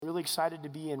really excited to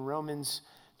be in Romans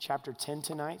chapter 10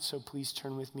 tonight, so please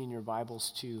turn with me in your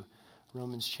Bibles to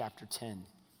Romans chapter 10.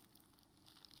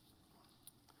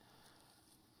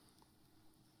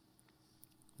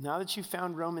 Now that you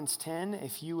found Romans 10,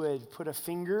 if you would put a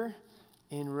finger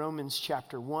in Romans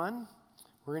chapter 1,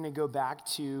 we're going to go back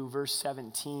to verse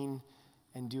 17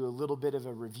 and do a little bit of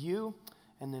a review,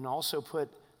 and then also put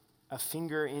a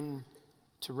finger in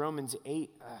to Romans 8,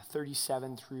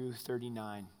 37 through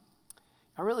 39.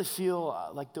 I really feel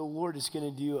like the Lord is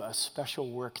going to do a special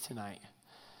work tonight.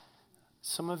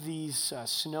 Some of these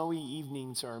snowy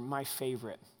evenings are my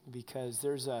favorite because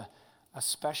there's a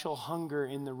special hunger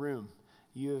in the room.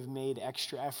 You have made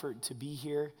extra effort to be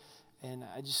here, and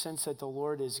I just sense that the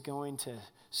Lord is going to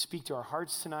speak to our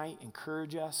hearts tonight,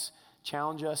 encourage us,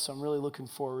 challenge us. So I'm really looking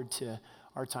forward to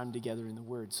our time together in the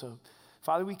Word. So,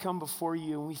 Father, we come before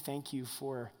you and we thank you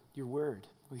for your Word.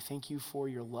 We thank you for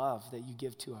your love that you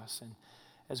give to us. And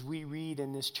as we read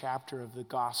in this chapter of the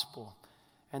gospel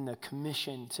and the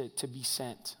commission to be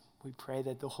sent, we pray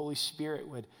that the Holy Spirit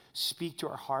would speak to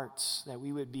our hearts, that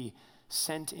we would be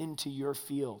sent into your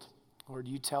field. Lord,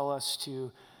 you tell us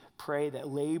to pray that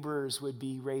laborers would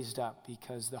be raised up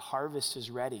because the harvest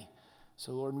is ready.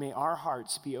 So, Lord, may our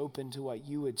hearts be open to what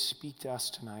you would speak to us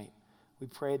tonight. We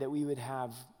pray that we would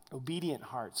have obedient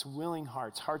hearts, willing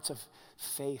hearts, hearts of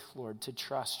faith, Lord, to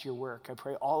trust your work. I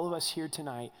pray all of us here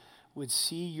tonight would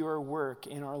see your work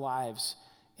in our lives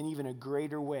in even a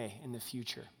greater way in the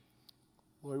future.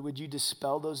 Lord, would you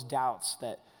dispel those doubts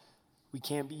that we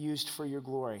can't be used for your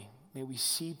glory? May we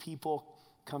see people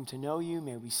come to know you.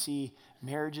 May we see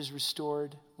marriages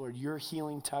restored. Lord, your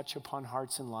healing touch upon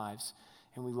hearts and lives.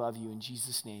 And we love you in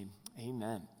Jesus' name.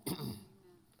 Amen.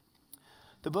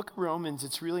 The book of Romans,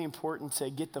 it's really important to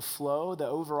get the flow, the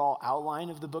overall outline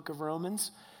of the book of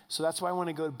Romans. So that's why I want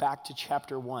to go back to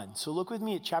chapter 1. So look with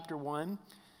me at chapter 1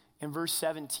 and verse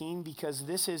 17, because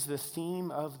this is the theme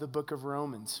of the book of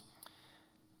Romans.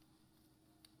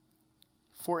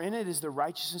 For in it is the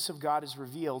righteousness of God is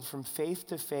revealed from faith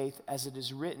to faith, as it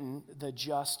is written, the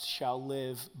just shall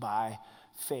live by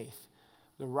faith.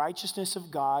 The righteousness of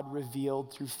God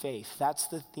revealed through faith. That's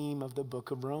the theme of the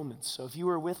book of Romans. So if you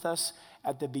were with us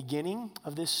at the beginning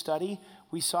of this study,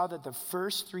 we saw that the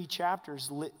first 3 chapters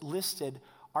listed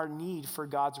our need for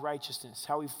God's righteousness,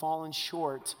 how we've fallen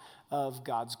short of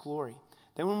God's glory.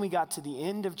 Then when we got to the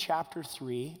end of chapter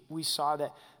 3, we saw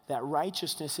that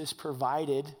righteousness is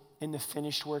provided in the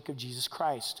finished work of Jesus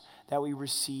Christ that we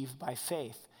receive by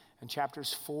faith. And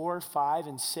chapters 4, 5,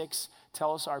 and 6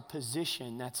 tell us our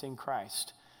position that's in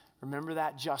Christ. Remember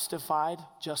that? Justified,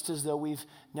 just as though we've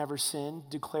never sinned,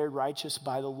 declared righteous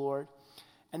by the Lord.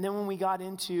 And then when we got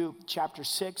into chapter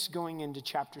 6, going into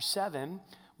chapter 7,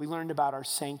 we learned about our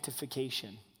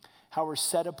sanctification, how we're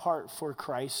set apart for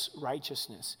Christ's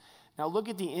righteousness. Now look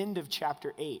at the end of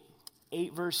chapter 8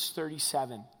 verse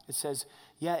 37. It says,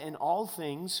 yet in all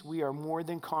things we are more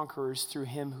than conquerors through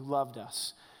him who loved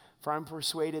us. For I'm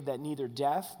persuaded that neither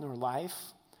death, nor life,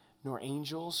 nor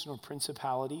angels, nor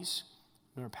principalities,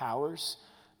 nor powers,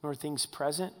 nor things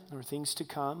present, nor things to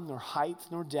come, nor height,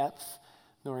 nor depth,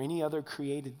 nor any other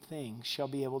created thing shall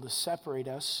be able to separate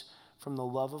us from the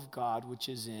love of God which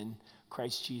is in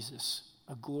Christ Jesus.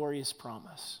 A glorious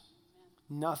promise.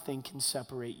 Nothing can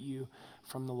separate you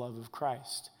from the love of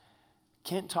Christ.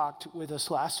 Kent talked with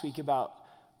us last week about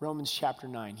Romans chapter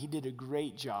 9. He did a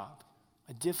great job.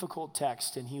 A difficult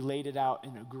text, and he laid it out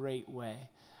in a great way.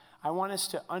 I want us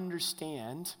to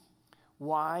understand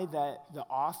why that the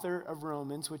author of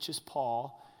Romans, which is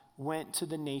Paul, went to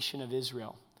the nation of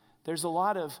Israel. There's a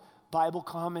lot of Bible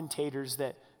commentators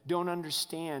that don't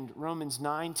understand Romans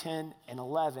 9, 10, and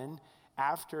 11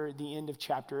 after the end of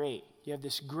chapter 8. You have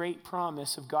this great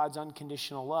promise of God's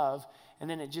unconditional love, and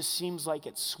then it just seems like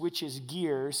it switches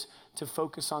gears to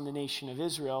focus on the nation of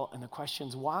Israel. And the question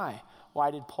is why? Why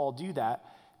did Paul do that?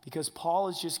 Because Paul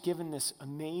has just given this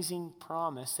amazing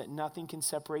promise that nothing can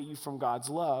separate you from God's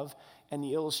love, and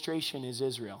the illustration is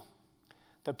Israel.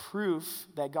 The proof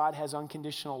that God has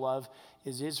unconditional love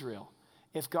is Israel.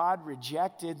 If God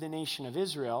rejected the nation of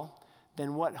Israel,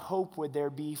 then what hope would there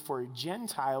be for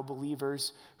Gentile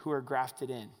believers who are grafted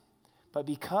in? But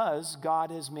because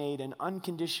God has made an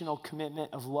unconditional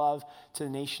commitment of love to the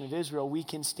nation of Israel, we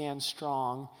can stand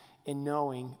strong in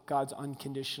knowing God's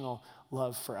unconditional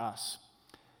love for us.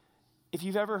 If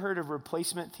you've ever heard of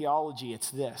replacement theology, it's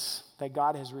this, that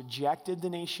God has rejected the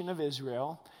nation of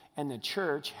Israel and the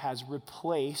church has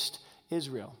replaced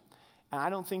Israel. And I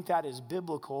don't think that is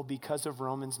biblical because of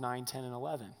Romans 9, 10, and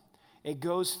 11. It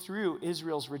goes through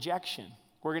Israel's rejection.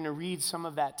 We're going to read some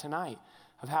of that tonight,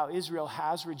 of how Israel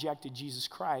has rejected Jesus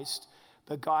Christ,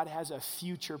 but God has a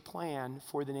future plan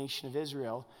for the nation of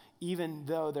Israel, even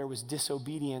though there was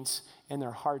disobedience in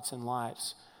their hearts and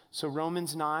lives. So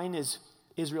Romans 9 is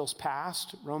Israel's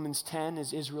past, Romans 10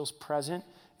 is Israel's present,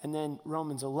 and then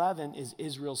Romans 11 is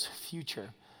Israel's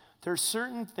future. There are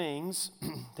certain things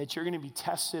that you're going to be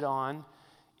tested on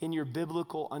in your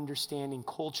biblical understanding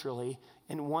culturally,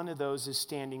 and one of those is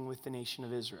standing with the nation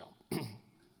of Israel.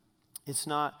 It's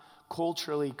not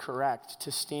culturally correct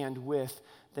to stand with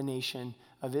the nation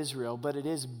of Israel, but it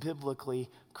is biblically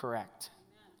correct.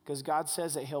 Because God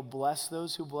says that he'll bless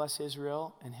those who bless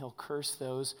Israel, and he'll curse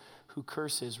those who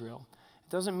curse Israel. It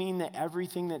doesn't mean that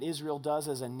everything that Israel does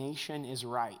as a nation is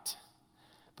right,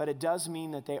 but it does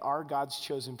mean that they are God's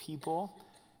chosen people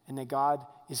and that God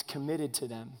is committed to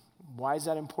them. Why is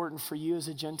that important for you as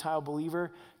a Gentile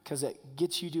believer? Because it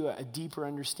gets you to a deeper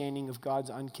understanding of God's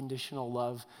unconditional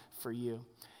love for you.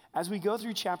 As we go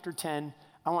through chapter 10,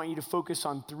 I want you to focus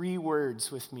on 3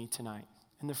 words with me tonight.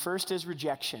 And the first is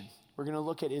rejection. We're going to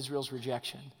look at Israel's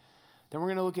rejection. Then we're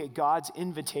going to look at God's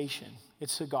invitation.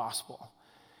 It's the gospel.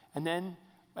 And then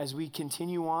as we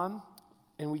continue on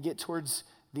and we get towards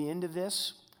the end of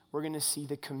this, we're going to see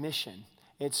the commission.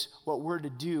 It's what we're to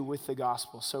do with the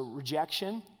gospel. So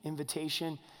rejection,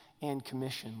 invitation, and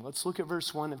commission. Let's look at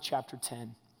verse 1 of chapter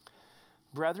 10.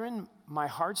 Brethren, my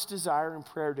heart's desire and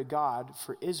prayer to God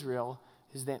for Israel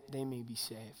is that they may be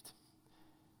saved.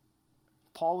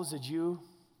 Paul was a Jew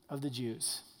of the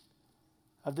Jews,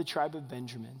 of the tribe of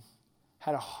Benjamin,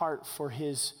 had a heart for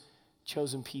his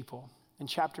chosen people. In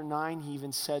chapter 9, he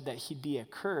even said that he'd be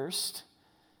accursed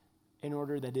in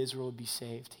order that Israel would be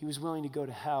saved. He was willing to go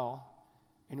to hell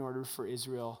in order for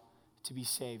Israel to be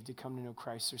saved, to come to know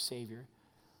Christ their Savior.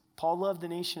 Paul loved the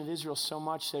nation of Israel so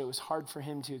much that it was hard for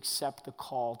him to accept the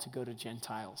call to go to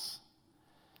Gentiles.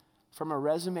 From a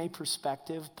resume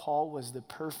perspective, Paul was the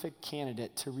perfect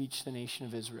candidate to reach the nation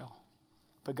of Israel.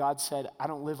 But God said, I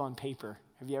don't live on paper.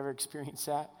 Have you ever experienced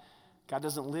that? God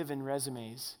doesn't live in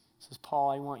resumes. He says, Paul,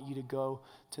 I want you to go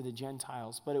to the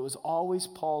Gentiles. But it was always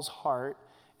Paul's heart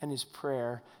and his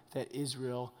prayer that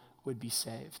Israel would be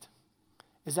saved.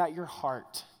 Is that your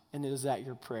heart? And is that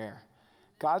your prayer?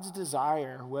 God's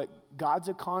desire, what God's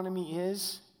economy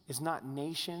is not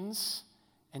nations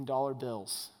and dollar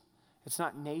bills. It's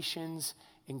not nations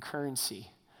and currency.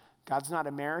 God's not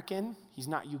American. He's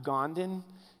not Ugandan.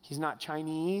 He's not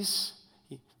Chinese.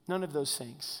 None of those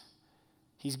things.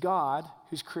 He's God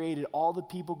who's created all the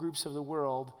people groups of the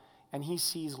world, and he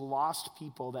sees lost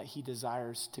people that he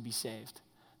desires to be saved.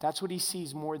 That's what he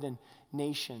sees more than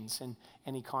nations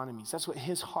and economies. That's what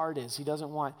his heart is. He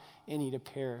doesn't want any to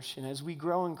perish. And as we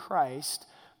grow in Christ,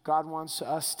 God wants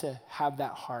us to have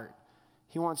that heart.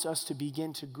 He wants us to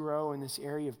begin to grow in this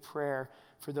area of prayer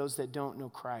for those that don't know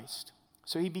Christ.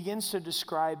 So he begins to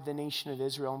describe the nation of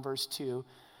Israel in verse 2.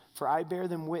 For I bear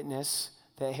them witness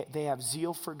that they have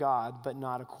zeal for God, but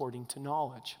not according to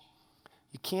knowledge.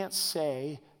 You can't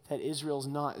say that Israel's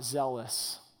not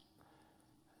zealous,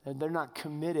 that they're not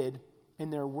committed in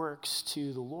their works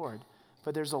to the Lord,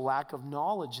 but there's a lack of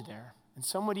knowledge there. And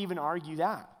some would even argue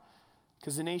that,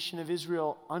 because the nation of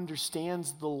Israel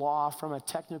understands the law from a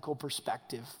technical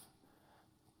perspective,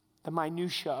 the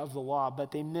minutia of the law,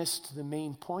 but they missed the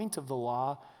main point of the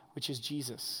law, which is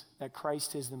Jesus, that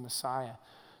Christ is the Messiah.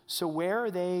 So where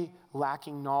are they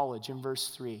lacking knowledge in verse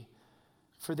 3?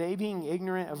 For they being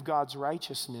ignorant of God's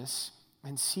righteousness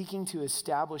and seeking to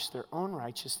establish their own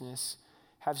righteousness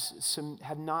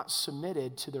have not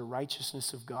submitted to the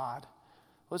righteousness of God.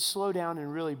 Let's slow down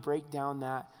and really break down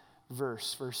that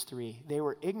verse 3. They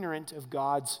were ignorant of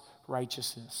God's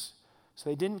righteousness. So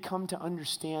they didn't come to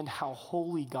understand how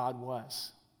holy God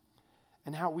was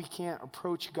and how we can't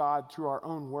approach God through our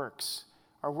own works.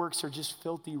 Our works are just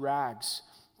filthy rags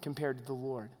compared to the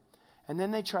Lord. And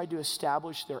then they tried to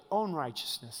establish their own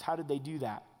righteousness. How did they do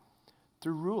that?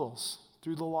 Through rules,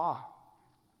 through the law,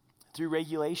 through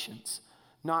regulations,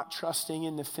 not trusting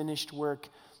in the finished work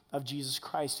of Jesus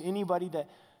Christ. Anybody that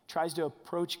tries to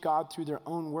approach God through their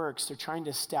own works, they're trying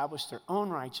to establish their own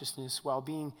righteousness while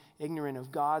being ignorant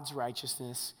of God's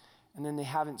righteousness, and then they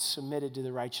haven't submitted to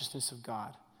the righteousness of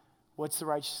God. What's the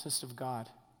righteousness of God?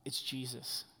 It's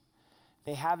Jesus.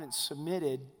 They haven't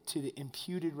submitted to the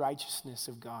imputed righteousness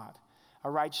of God, a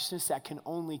righteousness that can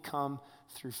only come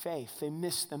through faith. They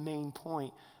miss the main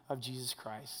point of Jesus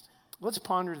Christ. Let's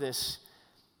ponder this.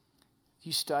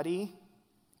 You study,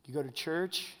 you go to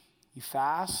church, you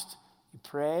fast, you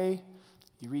pray,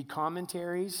 you read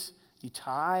commentaries, you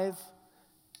tithe,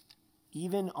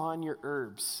 even on your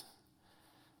herbs.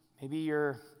 Maybe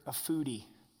you're a foodie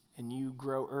and you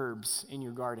grow herbs in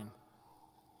your garden.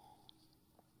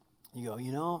 You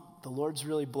go, the Lord's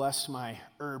really blessed my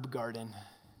herb garden.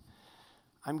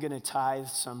 I'm going to tithe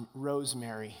some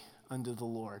rosemary unto the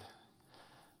Lord.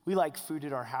 We like food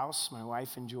at our house. My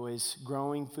wife enjoys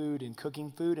growing food and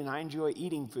cooking food, and I enjoy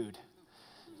eating food.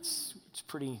 It's a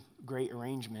pretty great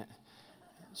arrangement.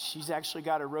 She's actually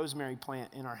got a rosemary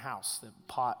plant in our house, the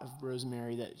pot of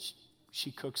rosemary that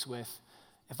she cooks with.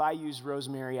 If I use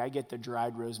rosemary, I get the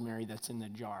dried rosemary that's in the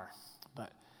jar.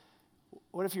 But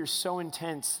what if you're so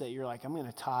intense that you're like, I'm going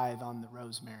to tithe on the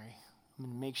rosemary. I'm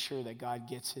going to make sure that God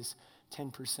gets his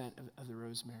 10% of the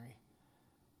rosemary.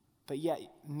 But yet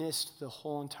missed the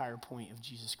whole entire point of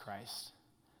Jesus Christ.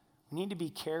 We need to be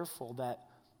careful that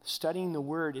studying the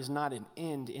word is not an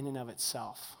end in and of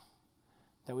itself.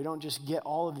 That we don't just get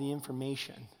all of the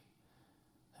information.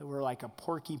 That we're like a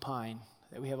porcupine,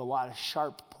 that we have a lot of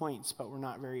sharp points, but we're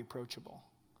not very approachable.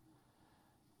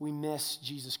 We miss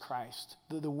Jesus Christ.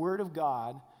 The word of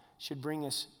God should bring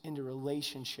us into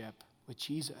relationship with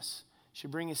Jesus.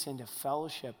 Should bring us into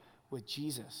fellowship with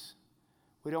Jesus.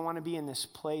 We don't want to be in this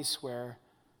place where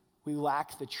we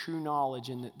lack the true knowledge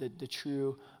and the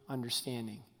true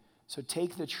understanding. So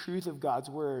take the truth of God's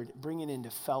word, bring it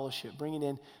into fellowship, bring it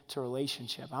into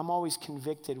relationship. I'm always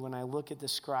convicted when I look at the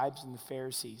scribes and the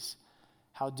Pharisees,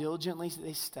 how diligently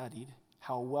they studied,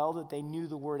 how well that they knew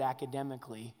the word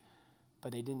academically,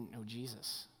 but they didn't know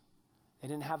Jesus. They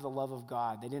didn't have the love of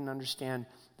God. They didn't understand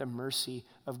the mercy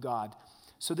of God.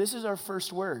 So this is our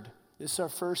first word. This is our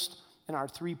first in our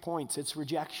 3 points. It's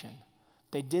rejection.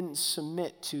 They didn't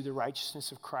submit to the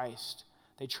righteousness of Christ.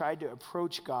 They tried to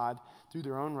approach God through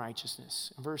their own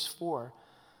righteousness. In verse 4,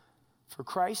 for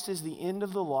Christ is the end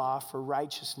of the law for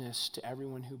righteousness to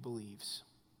everyone who believes.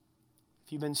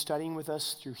 If you've been studying with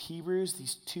us through Hebrews,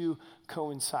 these two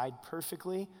coincide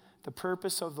perfectly. The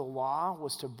purpose of the law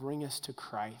was to bring us to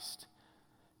Christ,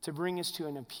 to bring us to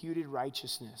an imputed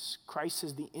righteousness. Christ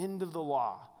is the end of the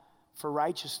law for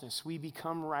righteousness. We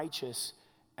become righteous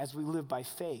as we live by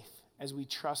faith, as we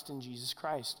trust in Jesus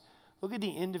Christ. Look at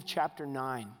the end of chapter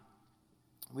 9.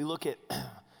 We look at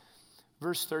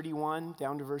verse 31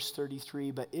 down to verse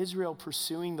 33. But Israel,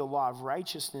 pursuing the law of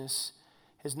righteousness,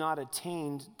 has not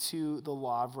attained to the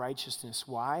law of righteousness.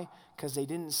 Why? Because they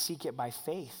didn't seek it by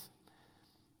faith,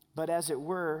 but as it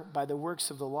were, by the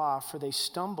works of the law, for they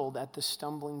stumbled at the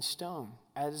stumbling stone.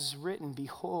 As is written,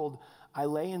 behold, I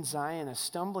lay in Zion a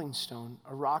stumbling stone,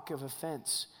 a rock of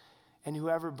offense, and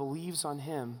whoever believes on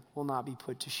him will not be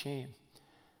put to shame.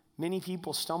 Many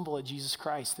people stumble at Jesus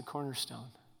Christ, the cornerstone.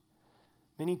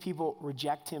 Many people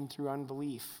reject him through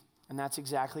unbelief, and that's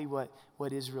exactly what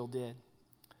Israel did.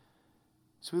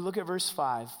 So we look at verse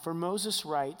 5. For Moses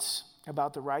writes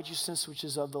about the righteousness which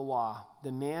is of the law.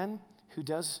 The man who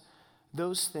does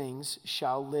those things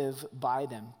shall live by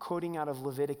them. Quoting out of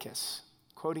Leviticus,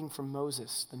 quoting from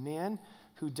Moses. The man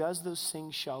who does those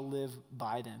things shall live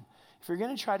by them. If you're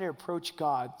going to try to approach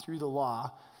God through the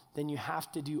law, then you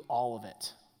have to do all of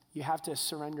it. You have to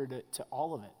surrender to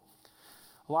all of it.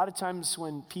 A lot of times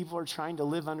when people are trying to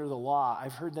live under the law,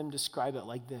 I've heard them describe it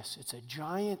like this. It's a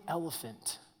giant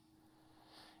elephant.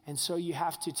 And so you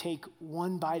have to take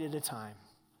one bite at a time.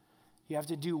 You have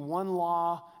to do one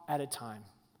law at a time.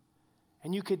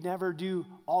 And you could never do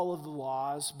all of the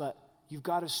laws, but you've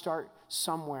got to start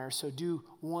somewhere. So do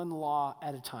one law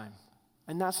at a time.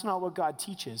 And that's not what God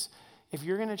teaches. If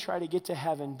you're going to try to get to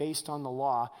heaven based on the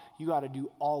law, you got to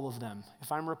do all of them.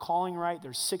 If I'm recalling right,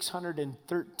 there's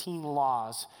 613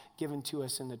 laws given to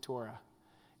us in the Torah.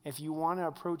 If you want to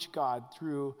approach God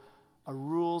through a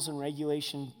rules and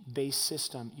regulation-based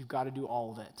system, you've got to do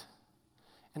all of it.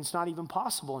 And it's not even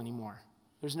possible anymore.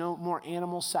 There's no more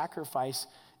animal sacrifice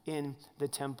in the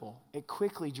temple. It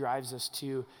quickly drives us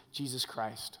to Jesus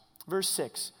Christ. Verse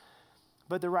 6,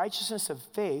 but the righteousness of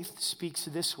faith speaks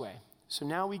this way. So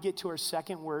now we get to our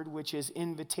second word, which is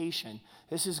invitation.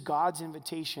 This is God's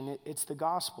invitation. It's the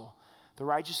gospel. The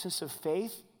righteousness of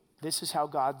faith, this is how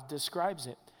God describes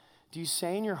it. Do you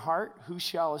say in your heart, who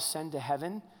shall ascend to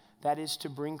heaven? That is to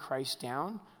bring Christ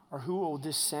down. Or who will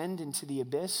descend into the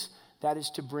abyss? That is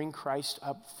to bring Christ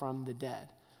up from the dead.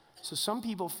 So some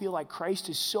people feel like Christ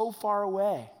is so far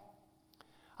away.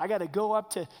 I got to go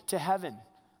up to heaven.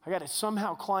 I got to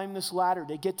somehow climb this ladder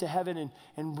to get to heaven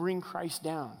and bring Christ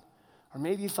down. Or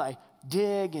maybe if I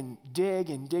dig and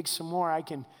dig some more, I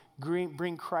can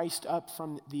bring Christ up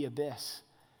from the abyss.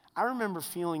 I remember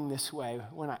feeling this way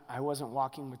when I wasn't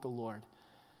walking with the Lord.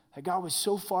 That God was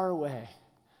so far away.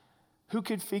 Who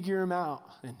could figure him out?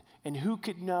 And who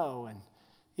could know? And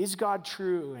is God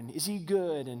true? And is he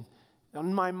good? And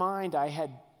in my mind, I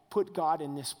had put God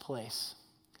in this place.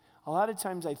 A lot of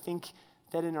times I think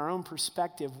that in our own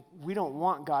perspective, we don't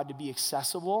want God to be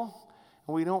accessible,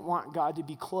 and we don't want God to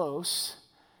be close,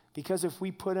 because if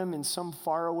we put him in some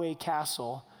faraway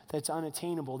castle that's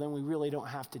unattainable, then we really don't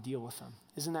have to deal with him.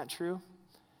 Isn't that true?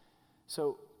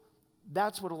 So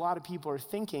that's what a lot of people are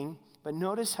thinking, but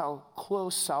notice how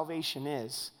close salvation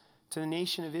is to the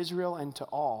nation of Israel and to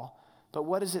all. But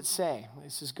what does it say?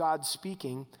 This is God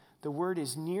speaking. The word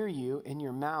is near you, in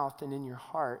your mouth and in your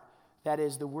heart. That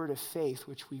is the word of faith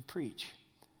which we preach.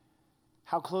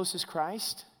 How close is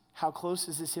Christ? How close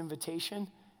is this invitation?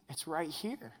 It's right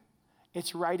here.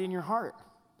 It's right in your heart.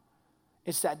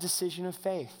 It's that decision of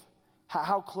faith.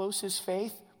 How close is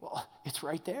faith? Well, it's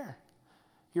right there.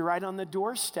 You're right on the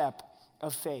doorstep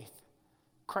of faith.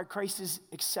 Christ is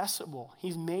accessible.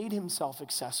 He's made himself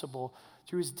accessible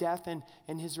through his death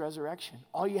and his resurrection.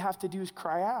 All you have to do is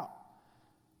cry out.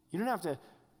 You don't have to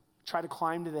try to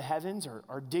climb to the heavens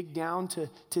or dig down to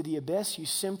the abyss. You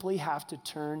simply have to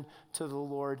turn to the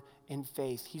Lord in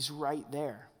faith. He's right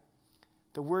there.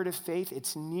 The word of faith,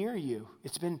 it's near you.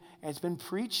 It's been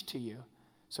preached to you.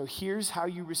 So here's how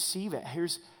you receive it.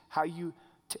 Here's how you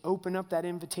to open up that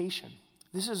invitation.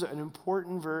 This is an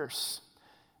important verse,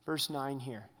 verse 9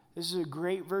 here. This is a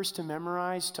great verse to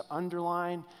memorize, to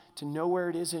underline, to know where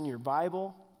it is in your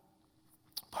Bible.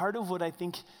 Part of what I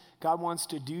think God wants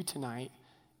to do tonight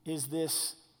is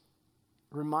this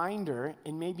reminder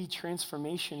and maybe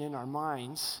transformation in our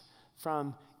minds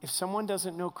from, if someone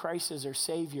doesn't know Christ as their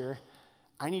Savior,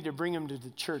 I need to bring them to the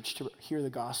church to hear the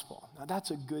gospel. Now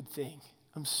that's a good thing.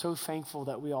 I'm so thankful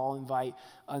that we all invite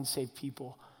unsaved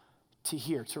people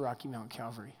to Rocky Mountain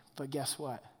Calvary. But guess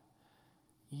what?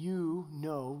 You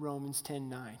know Romans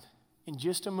 10:9. In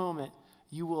just a moment,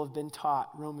 you will have been taught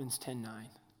Romans 10:9.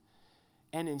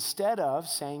 And instead of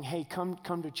saying, hey, come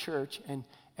to church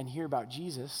and hear about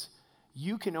Jesus,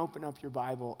 you can open up your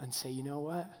Bible and say, you know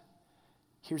what?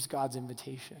 Here's God's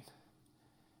invitation.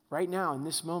 Right now, in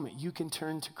this moment, you can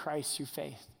turn to Christ through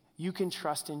faith. You can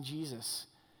trust in Jesus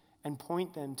and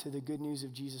point them to the good news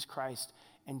of Jesus Christ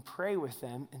and pray with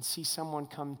them and see someone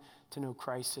come to know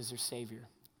Christ as their Savior.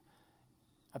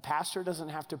 A pastor doesn't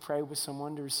have to pray with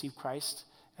someone to receive Christ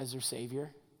as their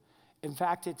Savior. In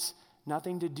fact, it's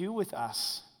nothing to do with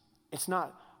us. It's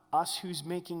not us who's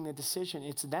making the decision.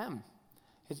 It's them.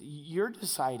 You're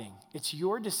deciding. It's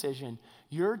your decision.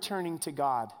 You're turning to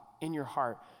God in your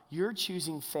heart. You're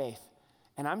choosing faith.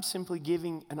 And I'm simply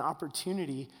giving an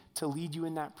opportunity to lead you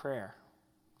in that prayer.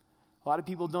 A lot of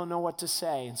people don't know what to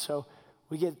say, and so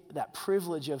we get that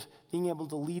privilege of being able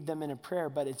to lead them in a prayer,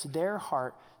 but it's their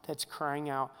heart that's crying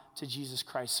out to Jesus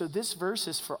Christ. So this verse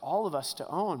is for all of us to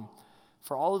own,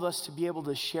 for all of us to be able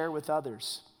to share with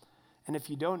others. And if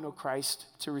you don't know Christ,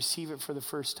 to receive it for the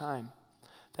first time.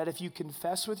 That if you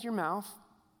confess with your mouth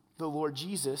the Lord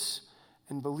Jesus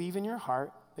and believe in your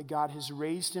heart that God has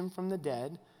raised him from the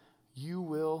dead, you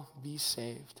will be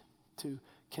saved. To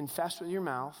confess with your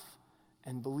mouth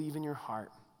and believe in your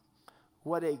heart.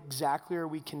 What exactly are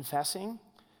we confessing?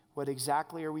 What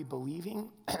exactly are we believing?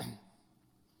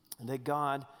 That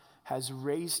God has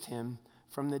raised him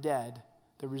from the dead.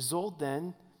 The result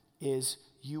then is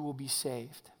you will be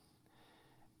saved.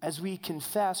 As we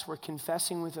confess, we're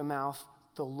confessing with the mouth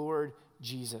the Lord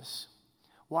Jesus.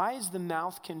 Why is the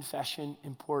mouth confession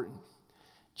important?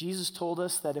 Jesus told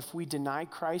us that if we deny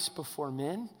Christ before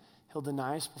men, he'll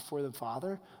deny us before the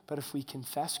Father. But if we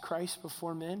confess Christ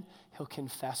before men, he'll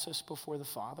confess us before the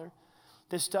Father.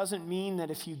 This doesn't mean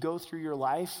that if you go through your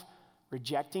life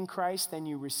rejecting Christ, then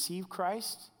you receive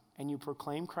Christ and you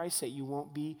proclaim Christ, that you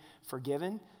won't be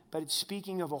forgiven. But it's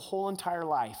speaking of a whole entire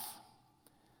life.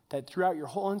 That throughout your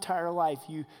whole entire life,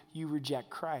 you reject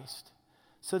Christ.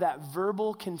 So that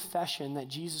verbal confession that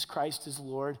Jesus Christ is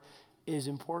Lord is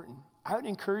important. I would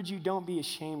encourage you, don't be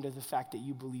ashamed of the fact that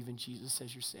you believe in Jesus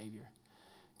as your Savior.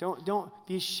 Don't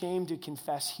be ashamed to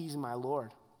confess he's my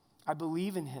Lord. I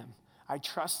believe in him. I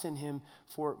trust in him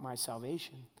for my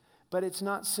salvation. But it's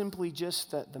not simply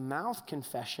just the mouth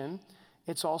confession.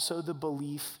 It's also the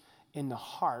belief in the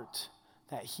heart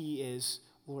that he is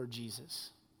Lord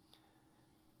Jesus.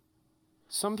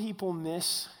 Some people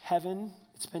miss heaven.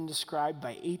 It's been described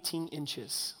by 18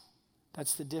 inches.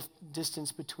 That's the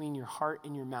distance between your heart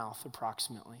and your mouth,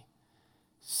 approximately.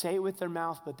 Say it with their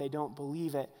mouth, but they don't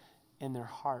believe it in their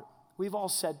heart. We've all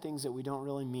said things that we don't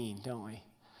really mean, don't we?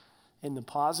 In the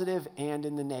positive and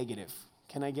in the negative.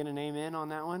 Can I get an amen on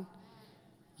that one?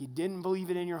 You didn't believe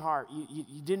it in your heart.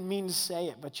 You didn't mean to say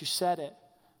it, but you said it.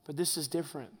 But this is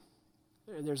different.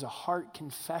 There's a heart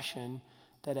confession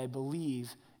that I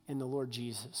believe in the Lord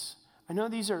Jesus. I know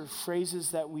these are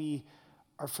phrases that we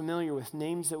are familiar with,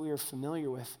 names that we are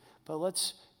familiar with, but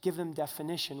let's give them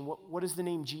definition. What does the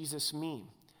name Jesus mean?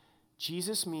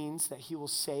 Jesus means that he will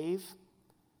save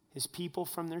his people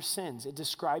from their sins. It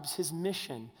describes his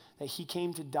mission, that he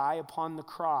came to die upon the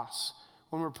cross.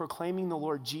 When we're proclaiming the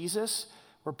Lord Jesus,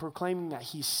 we're proclaiming that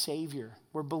he's Savior.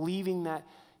 We're believing that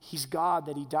he's God,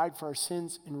 that he died for our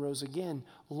sins and rose again.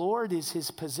 Lord is his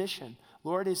position.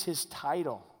 Lord is his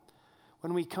title.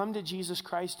 When we come to Jesus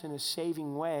Christ in a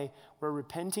saving way, we're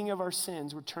repenting of our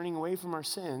sins, we're turning away from our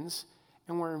sins,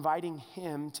 and we're inviting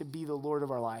him to be the Lord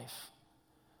of our life.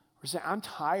 We're saying, I'm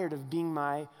tired of being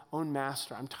my own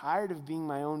master. I'm tired of being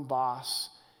my own boss,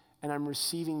 and I'm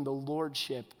receiving the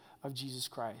lordship of Jesus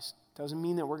Christ. Doesn't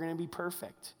mean that we're going to be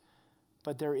perfect,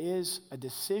 but there is a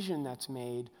decision that's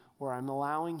made where I'm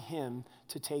allowing him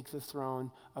to take the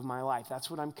throne of my life. That's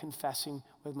what I'm confessing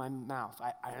with my mouth.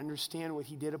 I understand what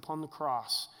he did upon the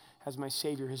cross as my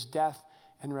Savior, his death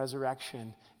and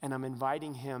resurrection, and I'm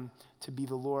inviting him to be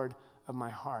the Lord of my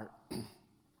heart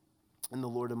and the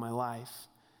Lord of my life.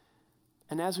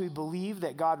 And as we believe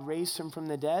that God raised him from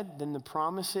the dead, then the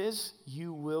promise is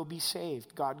you will be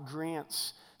saved. God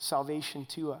grants salvation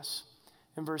to us.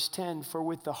 In verse 10, for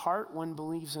with the heart one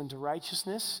believes unto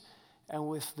righteousness, and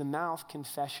with the mouth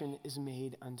confession is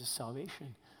made unto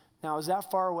salvation. Now, is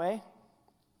that far away?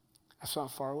 That's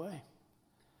not far away.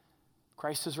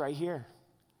 Christ is right here.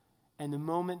 And the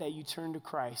moment that you turn to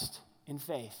Christ in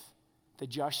faith, the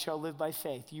just shall live by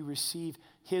faith. You receive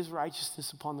his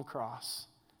righteousness upon the cross.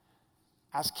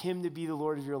 Ask him to be the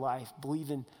Lord of your life. Believe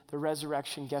in the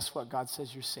resurrection. Guess what? God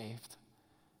says you're saved.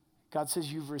 God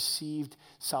says you've received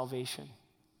salvation.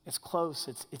 It's close.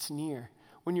 It's near.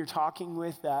 When you're talking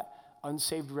with that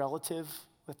unsaved relative,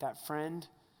 with that friend,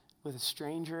 with a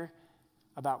stranger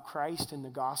about Christ and the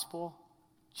gospel,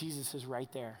 Jesus is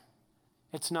right there.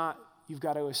 It's not you've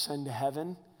got to ascend to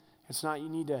heaven. It's not you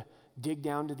need to dig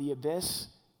down to the abyss.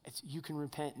 It's you can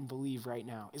repent and believe right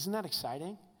now. Isn't that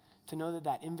exciting? To know that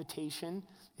that invitation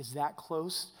is that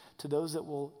close to those that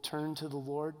will turn to the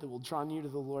Lord, that will draw near to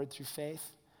the Lord through faith.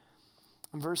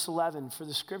 In verse 11, for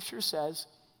the scripture says,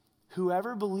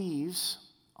 whoever believes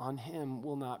on him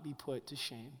will not be put to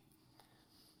shame.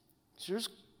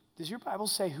 Does your Bible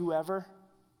say whoever?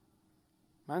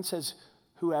 Mine says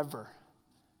whoever.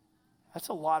 That's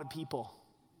a lot of people.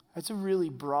 That's a really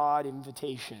broad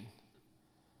invitation.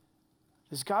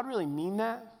 Does God really mean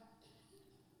that?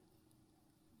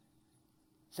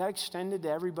 Is that extended to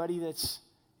everybody that's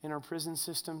in our prison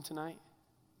system tonight?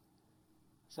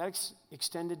 Is that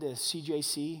extended to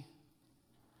CJC?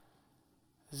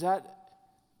 Is that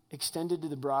extended to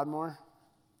the Broadmoor?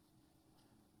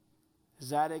 Is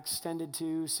that extended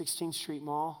to 16th Street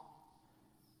Mall?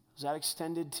 Is that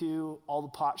extended to all the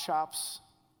pot shops?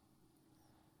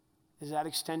 Is that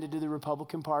extended to the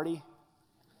Republican Party?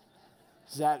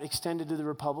 Is that extended to the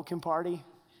Republican Party?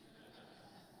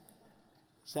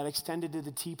 Is that extended to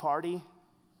the Tea Party?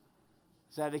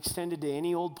 Is that extended to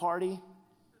any old party?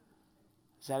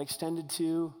 Is that extended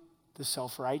to the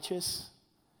self-righteous?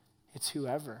 It's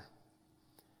whoever.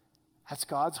 That's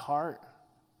God's heart.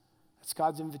 That's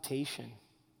God's invitation.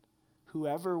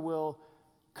 Whoever will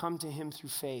come to him through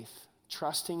faith,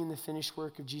 trusting in the finished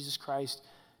work of Jesus Christ,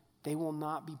 they will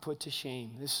not be put to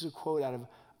shame. This is a quote out of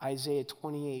Isaiah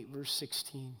 28, verse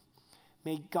 16.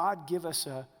 May God give us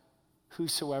a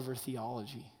whosoever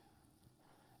theology.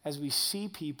 As we see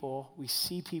people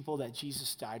that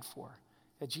Jesus died for,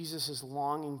 that Jesus is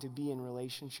longing to be in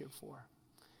relationship for.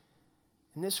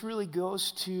 And this really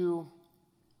goes to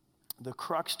the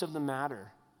crux of the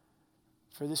matter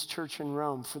for this church in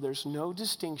Rome, for there's no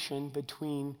distinction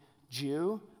between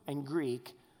Jew and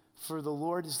Greek, for the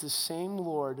Lord is the same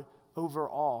Lord over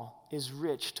all, is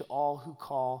rich to all who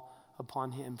call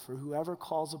upon him. For whoever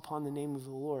calls upon the name of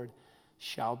the Lord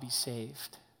shall be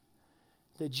saved.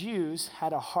 The Jews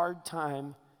had a hard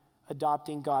time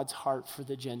adopting God's heart for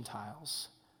the Gentiles.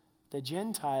 The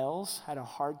Gentiles had a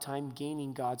hard time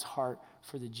gaining God's heart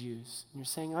for the Jews. And you're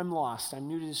saying, I'm lost. I'm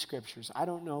new to the scriptures. I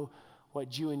don't know what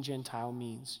Jew and Gentile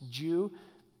means. Jew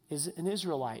is an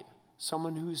Israelite,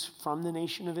 someone who's from the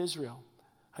nation of Israel.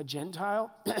 A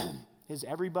Gentile is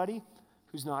everybody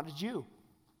who's not a Jew,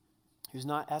 who's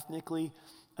not ethnically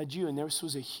a Jew. And this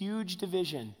was a huge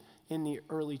division in the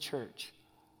early church.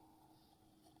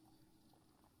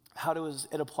 How does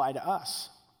it apply to us?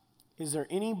 Is there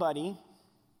anybody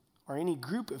or any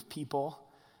group of people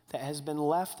that has been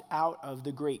left out of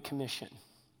the Great Commission?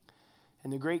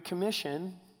 And the Great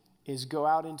Commission is go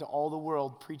out into all the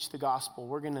world, preach the gospel.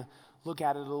 We're going to look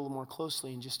at it a little more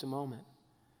closely in just a moment.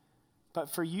 But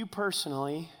for you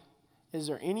personally, is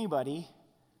there anybody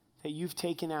that you've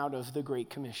taken out of the Great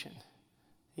Commission?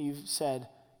 You've said,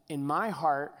 in my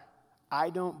heart, I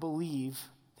don't believe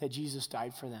that Jesus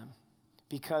died for them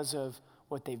because of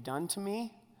what they've done to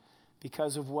me,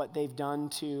 because of what they've done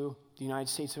to the United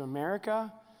States of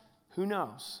America. Who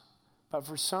knows? But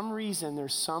for some reason,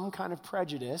 there's some kind of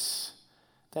prejudice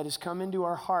that has come into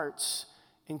our hearts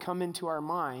and come into our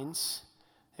minds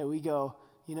that we go,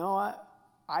 you know what?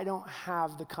 I don't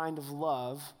have the kind of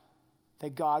love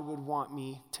that God would want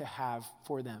me to have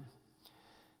for them.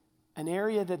 An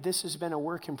area that this has been a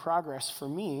work in progress for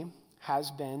me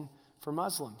has been for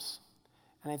Muslims.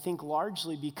 And I think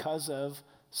largely because of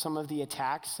some of the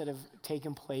attacks that have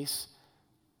taken place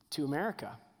to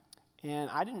America. And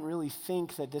I didn't really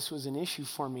think that this was an issue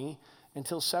for me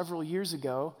until several years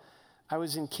ago. I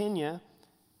was in Kenya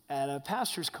at a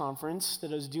pastor's conference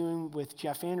that I was doing with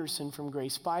Jeff Anderson from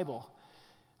Grace Bible.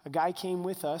 A guy came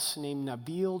with us named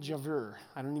Nabil Javur.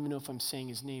 I don't even know if I'm saying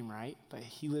his name right, but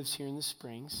he lives here in the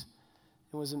Springs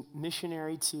and was a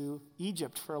missionary to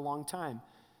Egypt for a long time.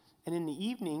 And in the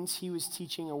evenings, he was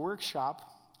teaching a workshop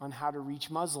on how to reach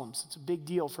Muslims. It's a big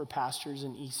deal for pastors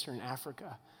in Eastern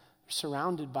Africa. They're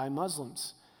surrounded by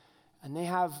Muslims. And they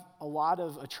have a lot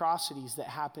of atrocities that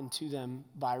happen to them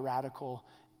by radical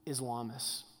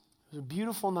Islamists. It was a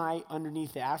beautiful night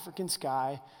underneath the African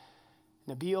sky.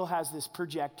 Nabil has this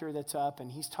projector that's up,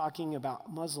 and he's talking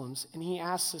about Muslims. And he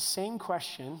asks the same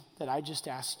question that I just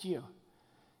asked you.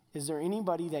 Is there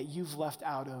anybody that you've left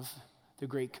out of the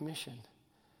Great Commission?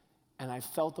 And I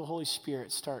felt the Holy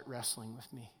Spirit start wrestling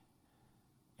with me.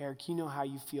 Eric, you know how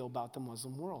you feel about the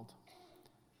Muslim world.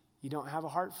 You don't have a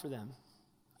heart for them.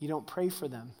 You don't pray for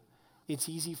them. It's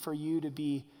easy for you to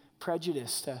be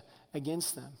prejudiced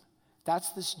against them.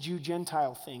 That's this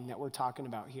Jew-Gentile thing that we're talking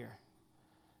about here.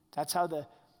 That's how the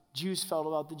Jews felt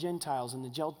about the Gentiles, and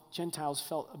the Gentiles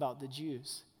felt about the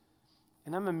Jews.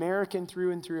 And I'm American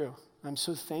through and through. I'm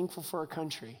so thankful for our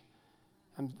country.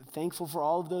 I'm thankful for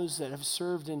all of those that have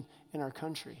served in our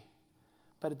country.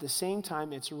 But at the same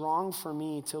time, it's wrong for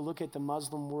me to look at the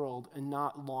Muslim world and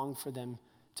not long for them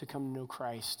to come to know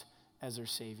Christ as their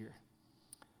Savior.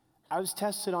 I was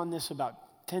tested on this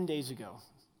about 10 days ago.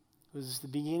 It was the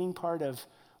beginning part of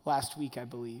last week, I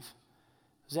believe.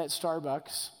 I was at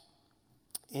Starbucks,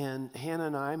 and Hannah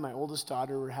and I, my oldest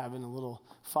daughter, were having a little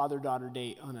father-daughter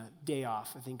date on a day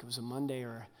off. I think it was a Monday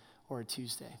or a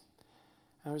Tuesday.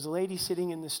 And there was a lady sitting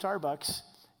in the Starbucks,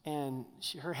 and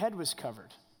her head was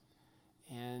covered.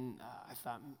 And I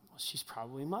thought, well, she's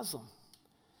probably Muslim.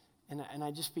 And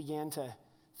I just began to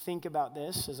think about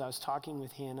this as I was talking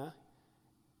with Hannah.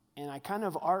 And I kind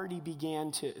of already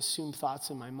began to assume thoughts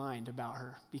in my mind about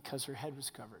her because her head was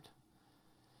covered.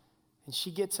 And she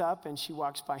gets up and she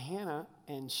walks by Hannah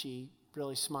and she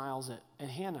really smiles at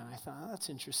Hannah. I thought, oh, that's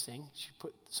interesting. She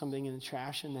put something in the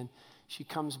trash and then she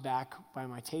comes back by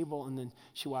my table and then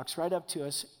she walks right up to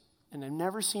us. And I've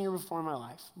never seen her before in my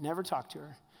life, never talked to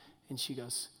her. And she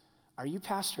goes, "Are you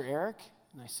Pastor Eric?"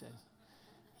 And I said,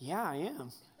 "Yeah, I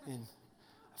am." And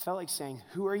I felt like saying,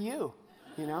 "Who are you?"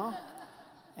 You know?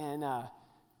 And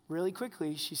really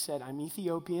quickly, she said, "I'm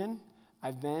Ethiopian.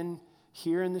 I've been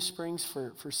here in the Springs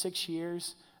for 6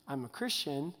 years. I'm a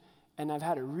Christian, and I've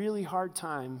had a really hard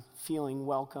time feeling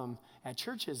welcome at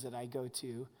churches that I go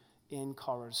to in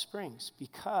Colorado Springs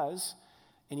because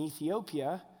in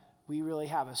Ethiopia, we really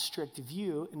have a strict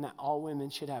view in that all women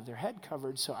should have their head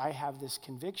covered, so I have this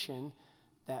conviction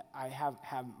that I have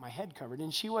my head covered."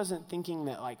 And she wasn't thinking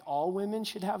that like all women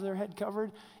should have their head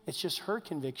covered. It's just her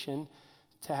conviction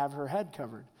to have her head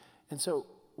covered. And so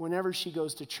whenever she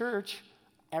goes to church,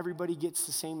 everybody gets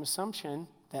the same assumption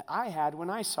that I had when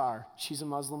I saw her. She's a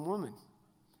Muslim woman.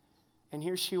 And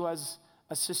here she was,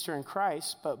 a sister in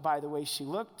Christ, but by the way she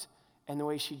looked and the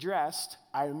way she dressed,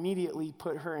 I immediately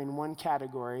put her in one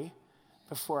category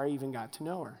before I even got to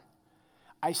know her.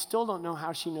 I still don't know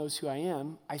how she knows who I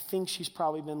am. I think she's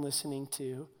probably been listening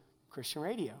to Christian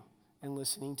radio and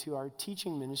listening to our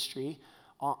teaching ministry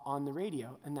on the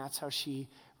radio, and that's how she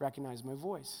recognized my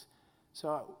voice.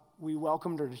 So we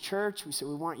welcomed her to church. We said,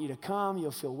 "We want you to come. You'll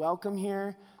feel welcome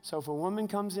here." So if a woman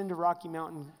comes into Rocky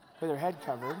Mountain with her head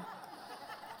covered,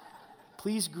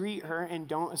 please greet her and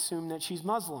don't assume that she's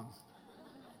Muslim.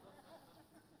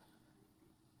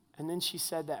 And then she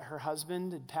said that her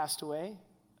husband had passed away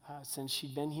since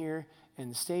she'd been here in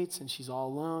the States, and she's all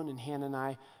alone, and Hannah and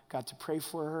I got to pray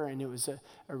for her, and it was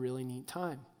a really neat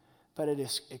time. But it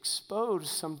exposed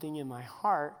something in my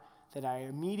heart that I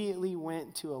immediately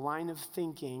went to a line of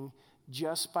thinking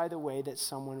just by the way that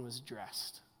someone was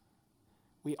dressed.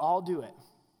 We all do it.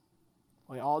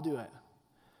 We all do it.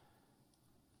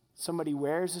 Somebody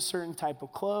wears a certain type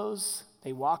of clothes,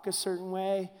 they walk a certain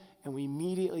way, and we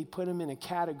immediately put them in a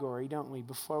category, don't we,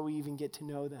 before we even get to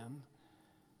know them.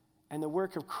 And the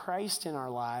work of Christ in our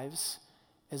lives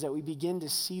is that we begin to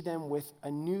see them with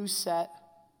a new set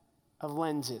of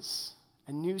lenses,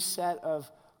 a new set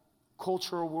of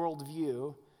cultural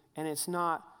worldview. And it's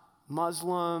not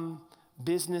Muslim,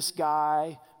 business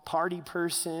guy, party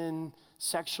person,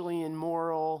 sexually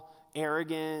immoral,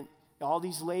 arrogant, all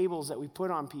these labels that we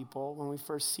put on people when we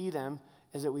first see them,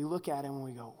 is that we look at them and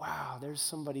we go, wow, there's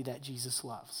somebody that Jesus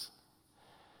loves.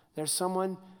 There's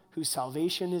someone whose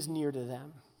salvation is near to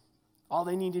them. All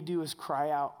they need to do is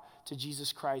cry out to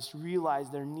Jesus Christ,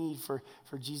 realize their need for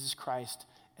Jesus Christ,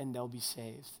 and they'll be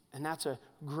saved. And that's a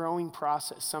growing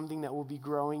process, something that we'll be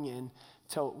growing in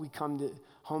till we come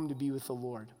home to be with the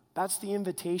Lord. That's the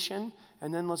invitation.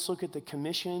 And then let's look at the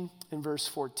commission in verse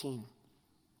 14.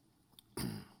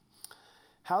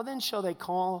 How then shall they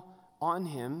call on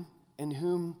him in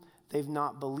whom they've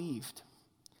not believed?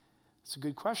 It's a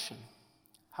good question.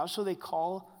 How shall they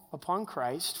call upon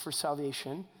Christ for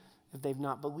salvation if they've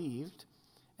not believed?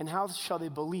 And how shall they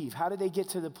believe? How do they get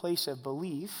to the place of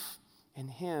belief in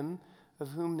him of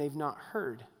whom they've not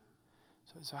heard?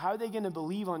 So how are they going to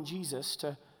believe on Jesus,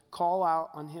 to call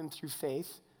out on him through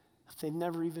faith, if they've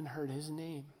never even heard his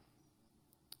name?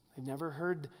 They've never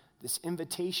heard this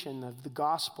invitation of the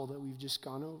gospel that we've just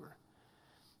gone over.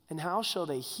 And how shall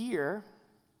they hear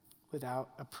without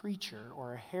a preacher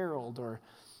or a herald or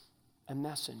a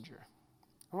messenger?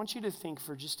 I want you to think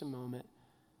for just a moment,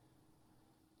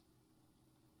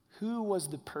 who was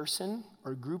the person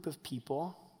or group of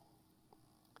people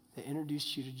that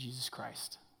introduced you to Jesus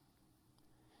Christ?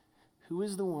 Who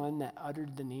is the one that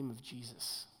uttered the name of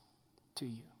Jesus to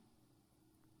you?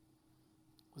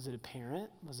 Was it a parent?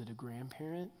 Was it a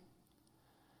grandparent?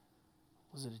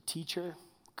 Was it a teacher,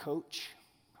 coach,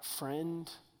 a friend,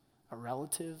 a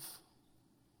relative?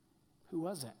 Who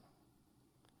was it?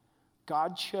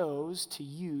 God chose to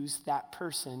use that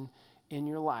person in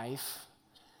your life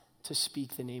to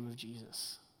speak the name of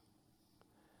Jesus.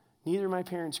 Neither of my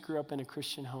parents grew up in a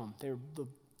Christian home. They were the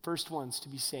first ones to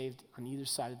be saved on either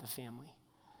side of the family.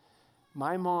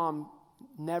 My mom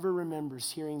never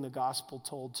remembers hearing the gospel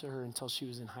told to her until she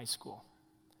was in high school.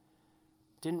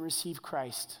 Didn't receive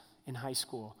Christ in high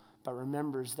school, but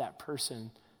remembers that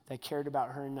person that cared about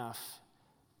her enough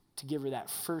to give her that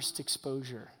first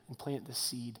exposure and plant the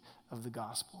seed of the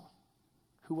gospel.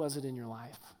 Who was it in your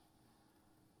life?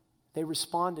 They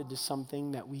responded to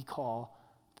something that we call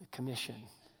the commission,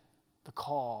 the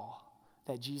call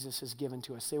that Jesus has given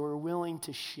to us. They were willing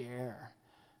to share.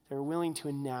 They were willing to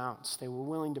announce. They were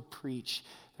willing to preach.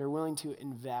 They were willing to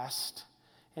invest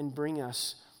and bring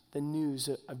us the news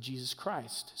of Jesus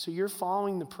Christ. So you're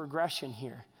following the progression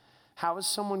here. How is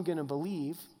someone going to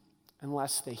believe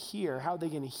unless they hear? How are they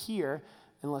going to hear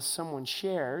unless someone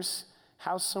shares?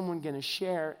 How's someone going to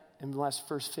share unless,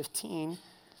 verse 15,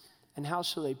 and how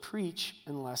shall they preach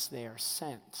unless they are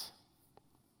sent?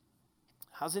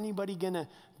 How's anybody going to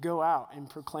go out and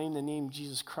proclaim the name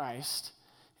Jesus Christ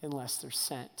unless they're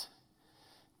sent?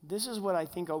 This is what I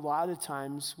think a lot of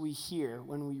times we hear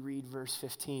when we read verse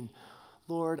 15.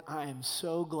 Lord, I am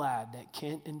so glad that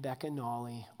Kent and Becca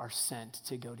Nolly are sent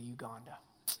to go to Uganda.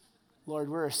 Lord,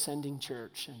 we're a sending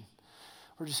church, and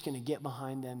we're just going to get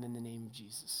behind them in the name of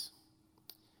Jesus.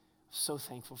 So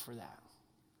thankful for that.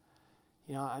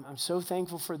 You know, I'm so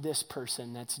thankful for this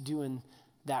person that's doing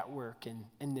that work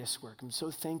and this work. I'm so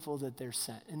thankful that they're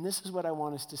sent. And this is what I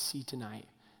want us to see tonight.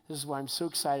 This is why I'm so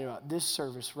excited about this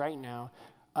service right now.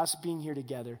 Us being here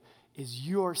together is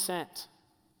you're sent.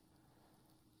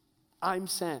 I'm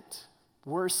sent.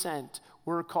 We're sent.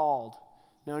 We're called.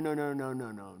 No.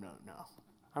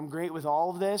 I'm great with all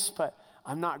of this, but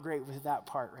I'm not great with that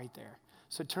part right there.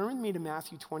 So turn with me to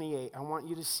Matthew 28. I want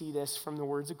you to see this from the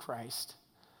words of Christ.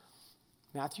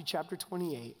 Matthew chapter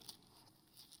 28.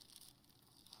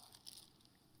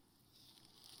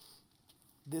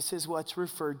 This is what's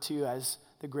referred to as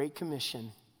the Great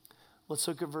Commission. Let's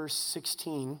look at verse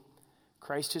 16.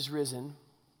 Christ is risen.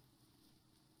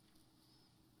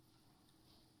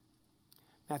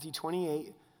 Matthew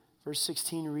 28, verse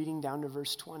 16, reading down to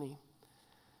verse 20.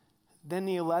 Then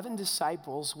the 11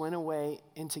 disciples went away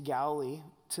into Galilee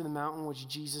to the mountain which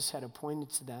Jesus had appointed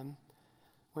to them.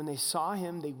 When they saw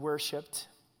him, they worshiped,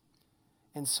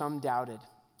 and some doubted.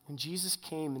 And Jesus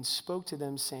came and spoke to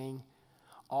them, saying,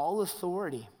 all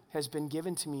authority has been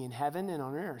given to me in heaven and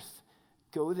on earth.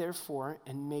 Go therefore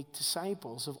and make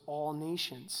disciples of all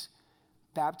nations,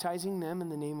 baptizing them in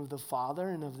the name of the Father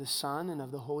and of the Son and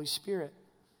of the Holy Spirit,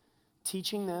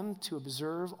 teaching them to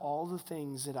observe all the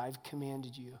things that I've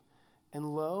commanded you.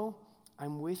 And lo,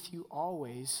 I'm with you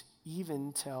always,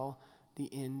 even till the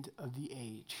end of the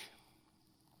age.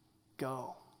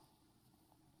 Go.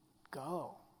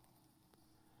 Go.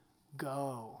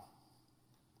 Go.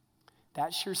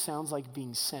 That sure sounds like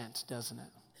being sent, doesn't it?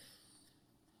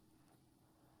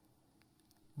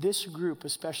 This group,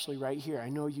 especially right here, I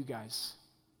know you guys.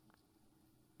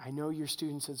 I know you're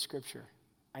students of Scripture.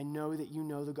 I know that you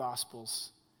know the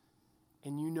Gospels,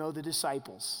 and you know the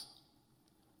disciples.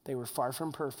 They were far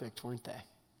from perfect, weren't they?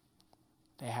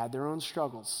 They had their own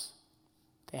struggles.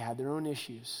 They had their own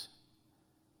issues.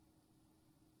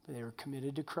 But they were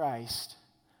committed to Christ,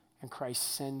 and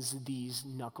Christ sends these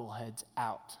knuckleheads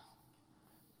out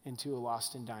into a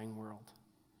lost and dying world.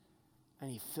 And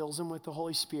he fills them with the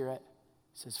Holy Spirit,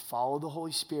 says, follow the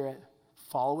Holy Spirit,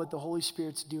 follow what the Holy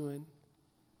Spirit's doing.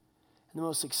 And the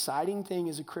most exciting thing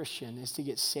as a Christian is to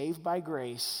get saved by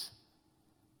grace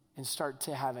and start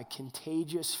to have a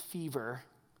contagious fever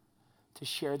to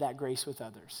share that grace with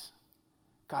others.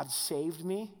 God saved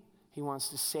me. He wants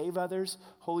to save others.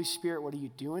 Holy Spirit, what are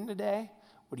you doing today?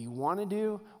 What do you want to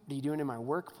do? What are you doing in my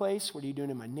workplace? What are you doing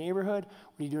in my neighborhood?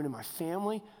 What are you doing in my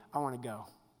family? I want to go.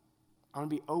 I want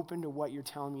to be open to what you're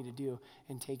telling me to do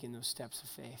and taking those steps of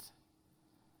faith.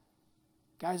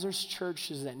 Guys, there's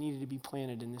churches that needed to be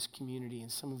planted in this community,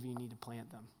 and some of you need to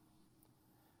plant them.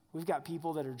 We've got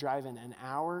people that are driving an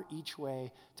hour each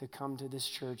way to come to this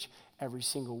church every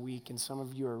single week, and some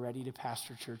of you are ready to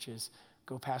pastor churches.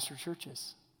 Go pastor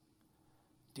churches.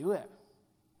 Do it.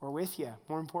 We're with you.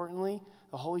 More importantly,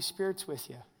 the Holy Spirit's with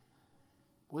you.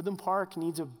 Woodland Park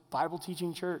needs a Bible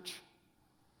teaching church.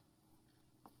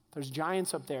 There's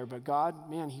giants up there, but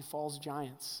God, man, he falls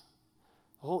giants.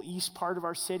 The whole east part of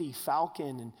our city,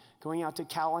 Falcon, and going out to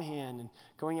Callahan, and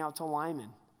going out to Lyman.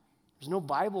 There's no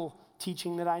Bible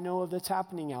teaching that I know of that's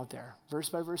happening out there, verse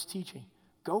by verse teaching.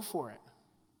 Go for it.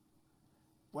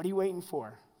 What are you waiting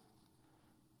for?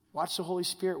 Watch the Holy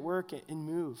Spirit work and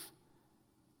move.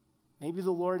 Maybe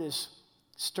the Lord is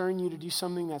stirring you to do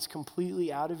something that's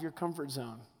completely out of your comfort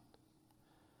zone.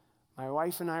 My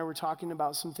wife and I were talking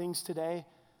about some things today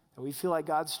that we feel like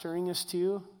God's stirring us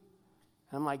to.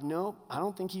 And I'm like, nope, I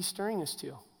don't think he's stirring us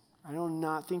to. I do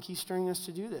not think he's stirring us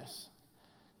to do this.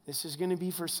 This is going to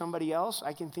be for somebody else.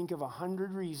 I can think of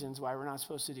 100 reasons why we're not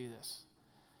supposed to do this.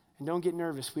 And don't get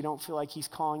nervous. We don't feel like he's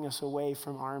calling us away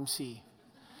from RMC.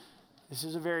 This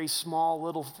is a very small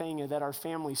little thing that our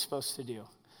family's supposed to do.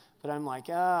 But I'm like,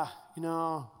 I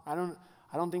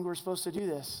don't think we're supposed to do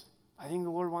this. I think the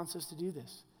Lord wants us to do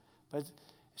this. But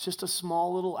it's just a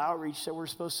small little outreach that we're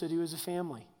supposed to do as a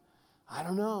family. I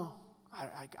don't know.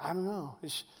 I don't know.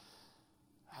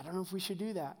 I don't know if we should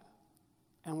do that.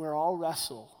 And we're all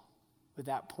wrestle with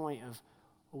that point of,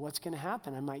 well, what's going to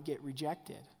happen? I might get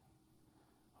rejected.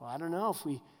 Well, I don't know if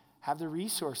we have the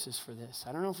resources for this.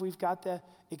 I don't know if we've got the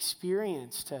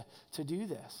experience to do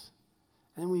this.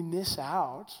 And then we miss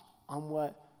out on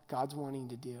what God's wanting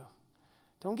to do.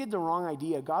 Don't get the wrong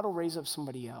idea. God will raise up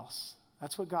somebody else.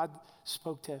 That's what God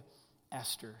spoke to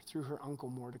Esther through her uncle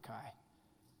Mordecai.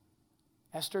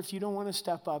 Esther, if you don't want to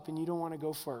step up and you don't want to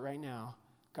go for it right now,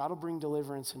 God will bring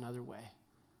deliverance another way.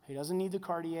 He doesn't need the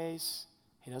Cartiers.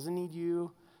 He doesn't need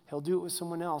you. He'll do it with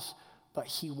someone else. But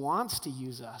he wants to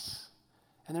use us.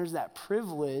 And there's that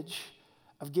privilege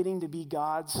of getting to be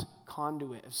God's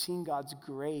conduit, of seeing God's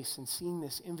grace and seeing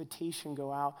this invitation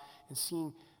go out and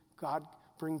seeing God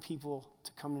bring people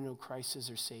to come to know Christ as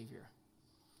their Savior.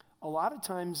 A lot of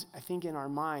times, I think in our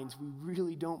minds, we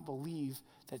really don't believe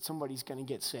that somebody's going to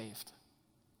get saved.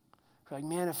 We're like,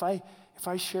 man, if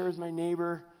I share with my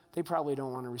neighbor, they probably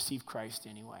don't want to receive Christ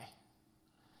anyway.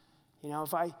 You know,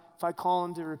 if I call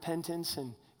them to repentance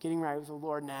and getting right with the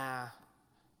Lord, nah.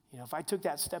 You know, if I took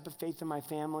that step of faith in my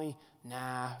family,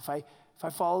 nah. If I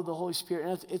followed the Holy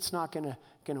Spirit, it's not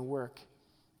gonna work.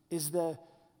 Is the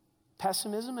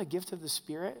pessimism a gift of the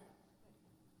Spirit?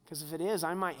 Because if it is,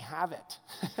 I might have it.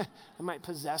 I might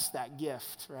possess that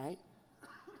gift, right?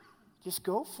 Just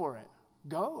go for it.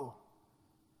 Go.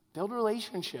 Build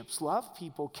relationships. Love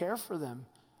people. Care for them.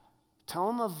 Tell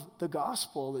them of the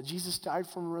gospel that Jesus died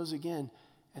for and rose again,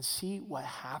 and see what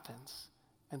happens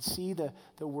and see the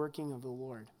working of the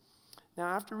Lord. Now,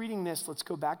 after reading this, let's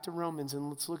go back to Romans and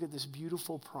let's look at this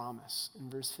beautiful promise in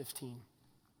verse 15.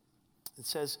 It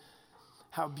says,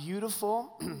 how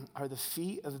beautiful are the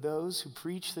feet of those who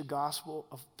preach the gospel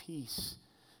of peace,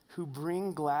 who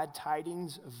bring glad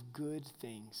tidings of good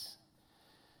things.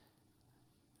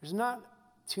 There's not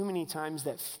too many times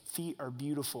that feet are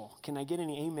beautiful. Can I get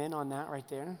any amen on that right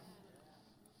there?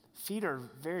 Feet are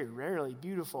very rarely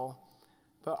beautiful,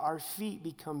 but our feet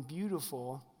become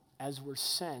beautiful as we're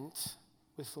sent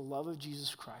with the love of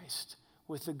Jesus Christ,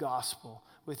 with the gospel,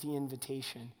 with the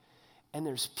invitation. And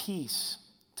there's peace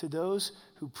to those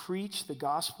who preach the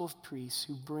gospel of peace,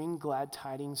 who bring glad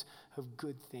tidings of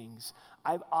good things.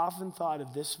 I've often thought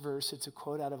of this verse, it's a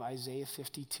quote out of Isaiah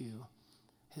 52,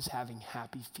 as having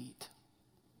happy feet.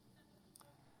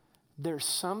 There's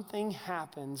something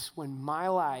happens when my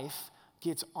life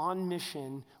gets on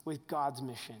mission with God's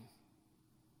mission.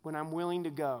 When I'm willing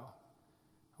to go.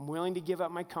 I'm willing to give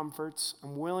up my comforts.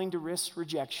 I'm willing to risk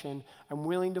rejection. I'm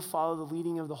willing to follow the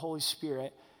leading of the Holy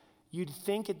Spirit. You'd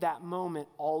think at that moment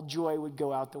all joy would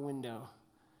go out the window.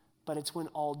 But it's when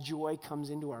all joy comes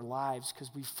into our lives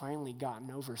because we've finally gotten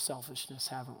over selfishness,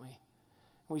 haven't we?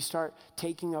 We start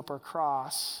taking up our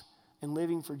cross and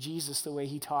living for Jesus the way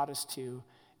he taught us to,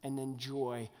 and then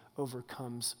joy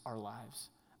overcomes our lives.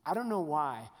 I don't know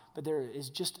why, but there is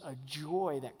just a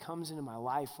joy that comes into my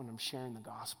life when I'm sharing the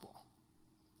gospel.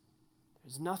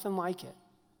 There's nothing like it.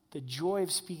 The joy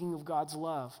of speaking of God's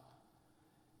love.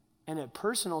 And a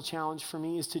personal challenge for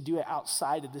me is to do it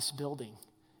outside of this building.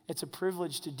 It's a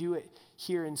privilege to do it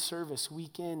here in service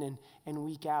week in and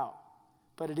week out.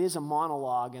 But it is a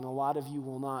monologue, and a lot of you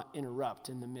will not interrupt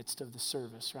in the midst of the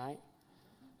service, right?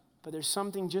 But there's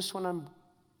something just when I'm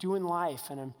doing life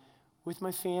and I'm with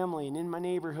my family and in my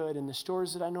neighborhood and the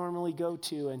stores that I normally go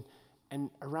to and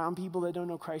around people that don't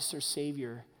know Christ their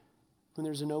Savior, when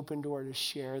there's an open door to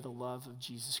share the love of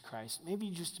Jesus Christ. Maybe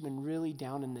you've just been really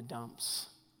down in the dumps.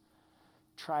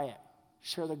 Try it.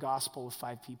 Share the gospel with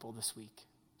 5 people this week.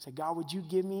 Say, God, would you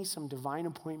give me some divine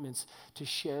appointments to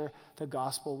share the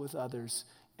gospel with others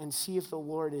and see if the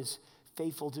Lord is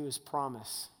faithful to his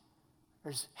promise.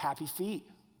 There's happy feet.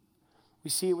 We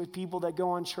see it with people that go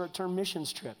on short-term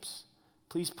missions trips.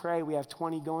 Please pray. We have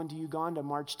 20 going to Uganda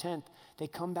March 10th. They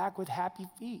come back with happy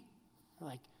feet. They're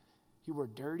like, you were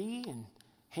dirty and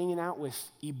hanging out with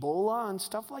Ebola and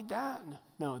stuff like that?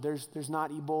 No, there's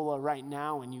not Ebola right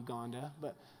now in Uganda,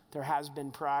 but there has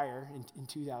been prior in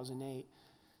 2008.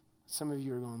 Some of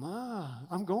you are going,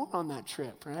 I'm going on that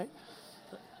trip, right?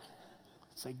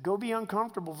 It's like, go be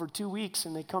uncomfortable for 2 weeks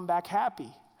and they come back happy.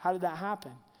 How did that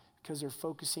happen? Because they're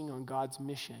focusing on God's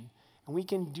mission. And we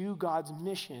can do God's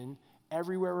mission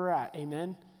everywhere we're at,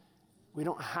 amen? We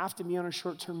don't have to be on a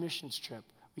short-term missions trip.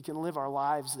 We can live our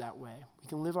lives that way. We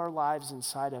can live our lives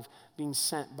inside of being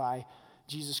sent by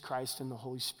Jesus Christ and the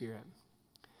Holy Spirit.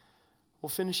 We'll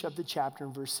finish up the chapter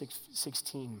in verse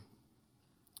 16.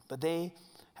 But they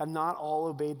have not all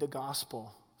obeyed the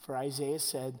gospel. For Isaiah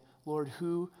said, Lord,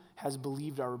 who has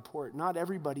believed our report? Not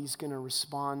everybody's going to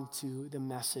respond to the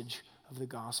message of the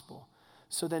gospel.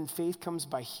 So then faith comes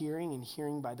by hearing, and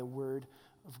hearing by the word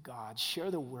of God. Share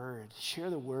the word. Share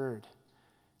the word.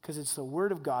 Because it's the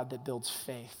word of God that builds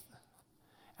faith.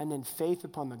 And then faith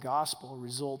upon the gospel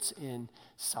results in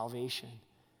salvation.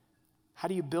 How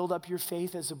do you build up your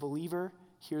faith as a believer?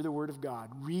 Hear the word of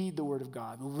God. Read the word of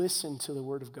God. Listen to the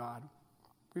word of God.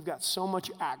 We've got so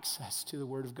much access to the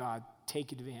word of God.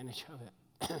 Take advantage of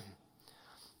it.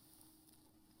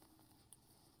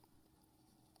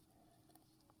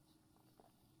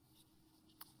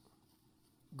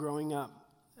 Growing up,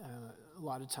 a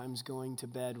lot of times going to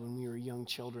bed when we were young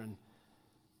children,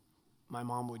 my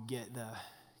mom would get the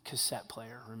cassette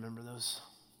player. Remember those?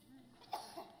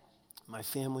 My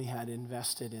family had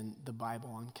invested in the Bible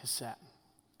on cassette.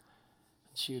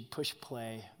 She would push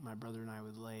play. My brother and I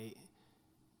would lay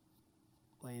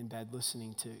in bed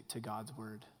listening to God's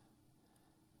word.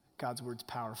 God's word's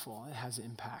powerful. It has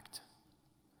impact.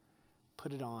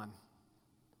 Put it on.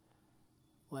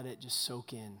 Let it just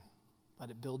soak in. Let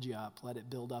it build you up. Let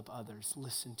it build up others.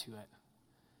 Listen to it.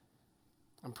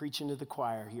 I'm preaching to the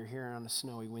choir. You're here on a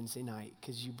snowy Wednesday night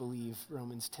because you believe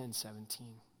Romans 10:17.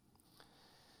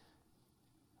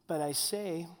 But I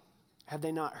say, have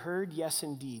they not heard? Yes,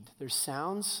 indeed. Their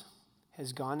sounds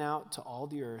has gone out to all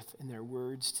the earth, and their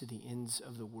words to the ends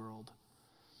of the world.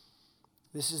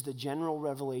 This is the general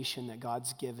revelation that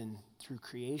God's given through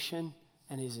creation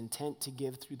and his intent to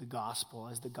give through the gospel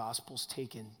as the gospel's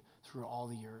taken through all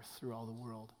the earth, through all the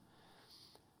world.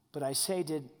 But I say,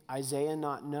 did Isaiah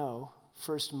not know?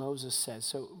 First Moses says,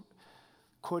 so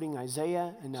quoting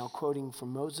Isaiah and now quoting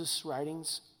from Moses'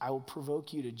 writings, I will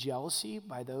provoke you to jealousy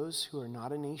by those who are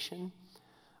not a nation.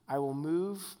 I will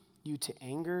move you to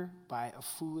anger by a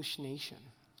foolish nation.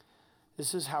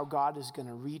 This is how God is going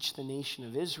to reach the nation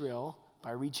of Israel,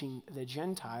 by reaching the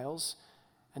Gentiles,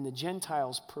 and the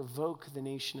Gentiles provoke the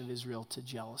nation of Israel to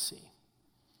jealousy.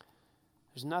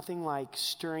 There's nothing like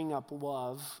stirring up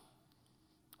love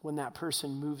when that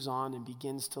person moves on and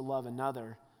begins to love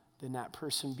another, then that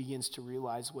person begins to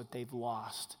realize what they've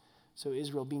lost. So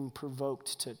Israel being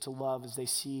provoked to love as they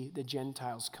see the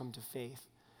Gentiles come to faith.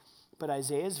 But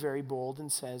Isaiah is very bold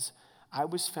and says, I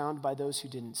was found by those who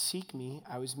didn't seek me.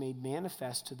 I was made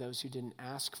manifest to those who didn't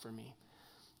ask for me.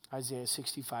 Isaiah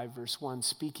 65, verse 1,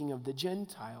 speaking of the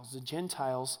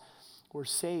Gentiles were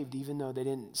saved even though they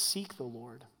didn't seek the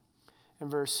Lord. In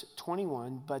verse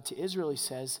 21, but to Israel he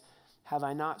says, have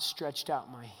I not stretched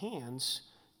out my hands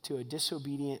to a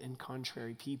disobedient and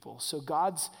contrary people? So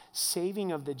God's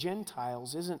saving of the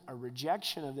Gentiles isn't a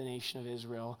rejection of the nation of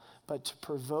Israel, but to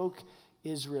provoke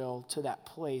Israel to that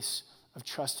place of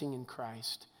trusting in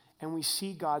Christ. And we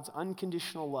see God's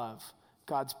unconditional love,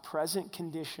 God's present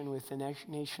condition with the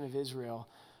nation of Israel,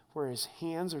 where his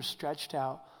hands are stretched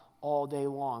out all day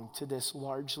long to this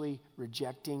largely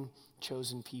rejecting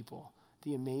chosen people.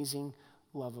 The amazing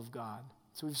love of God.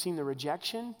 So we've seen the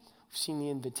rejection, we've seen the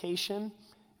invitation,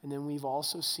 and then we've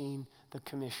also seen the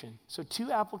commission. So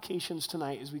 2 applications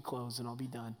tonight as we close, and I'll be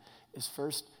done, is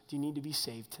first, do you need to be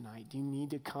saved tonight? Do you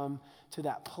need to come to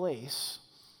that place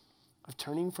of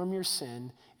turning from your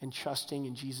sin and trusting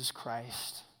in Jesus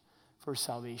Christ for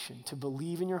salvation? To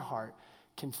believe in your heart,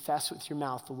 confess with your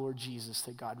mouth the Lord Jesus,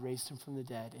 that God raised him from the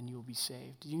dead, and you will be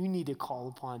saved. You need to call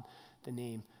upon the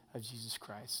name of Jesus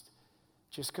Christ.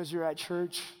 Just because you're at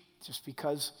church, just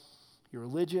because you're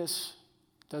religious,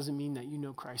 doesn't mean that you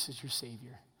know Christ as your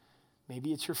Savior.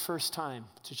 Maybe it's your first time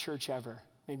to church ever.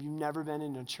 Maybe you've never been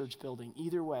in a church building.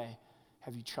 Either way,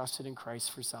 have you trusted in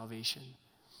Christ for salvation?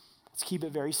 Let's keep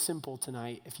it very simple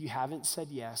tonight. If you haven't said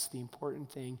yes, the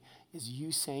important thing is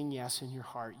you saying yes in your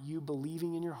heart, you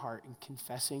believing in your heart and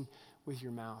confessing with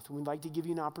your mouth. And we'd like to give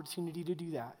you an opportunity to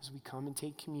do that as we come and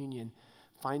take communion.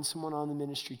 Find someone on the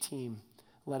ministry team.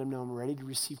 Let them know I'm ready to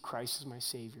receive Christ as my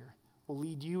Savior. We'll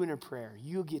lead you in a prayer.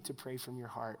 You'll get to pray from your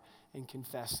heart and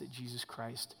confess that Jesus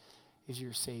Christ is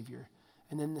your Savior.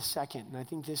 And then the second, and I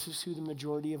think this is who the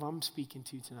majority of I'm speaking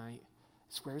to tonight,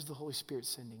 is where's the Holy Spirit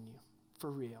sending you? For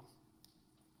real.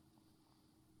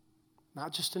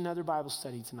 Not just another Bible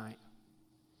study tonight.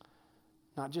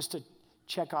 Not just to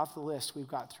check off the list we've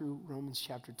got through Romans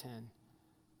chapter 10.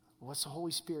 What's the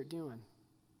Holy Spirit doing?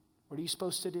 What are you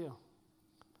supposed to do?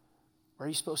 Where are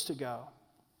you supposed to go?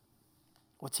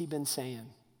 What's he been saying?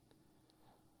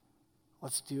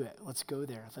 Let's do it. Let's go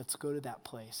there. Let's go to that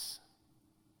place.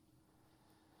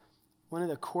 One of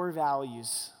the core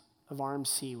values of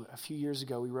RMC, a few years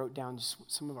ago, we wrote down just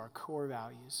some of our core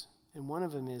values. And one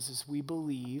of them is we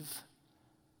believe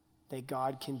that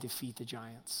God can defeat the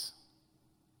giants.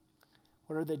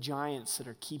 What are the giants that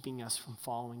are keeping us from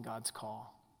following God's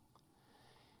call?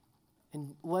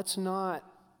 And let's not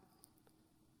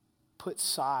put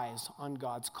size on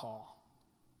God's call.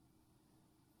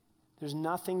 There's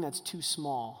nothing that's too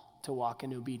small to walk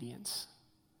in obedience.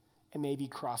 It may be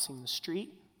crossing the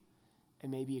street. It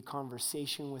may be a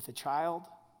conversation with a child.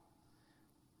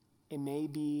 It may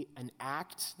be an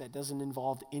act that doesn't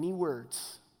involve any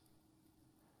words.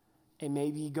 It may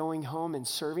be going home and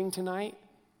serving tonight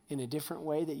in a different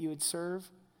way that you would serve.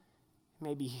 It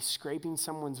may be scraping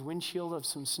someone's windshield of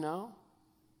some snow.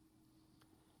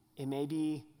 It may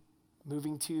be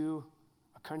moving to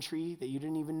a country that you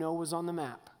didn't even know was on the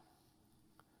map.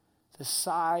 The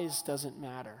size doesn't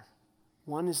matter.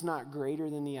 One is not greater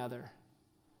than the other.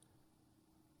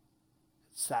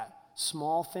 It's that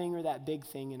small thing or that big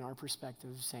thing in our perspective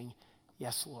of saying,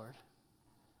 yes, Lord.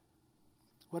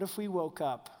 What if we woke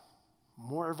up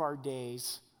more of our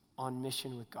days on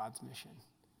mission with God's mission?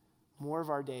 More of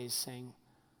our days saying,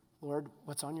 Lord,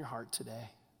 what's on your heart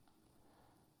today?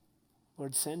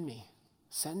 Lord, send me.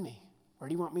 Send me. Where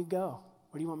do you want me to go?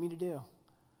 What do you want me to do?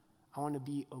 I want to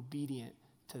be obedient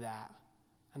to that.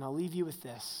 And I'll leave you with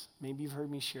this. Maybe you've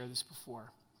heard me share this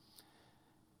before.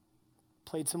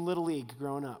 Played some Little League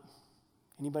growing up.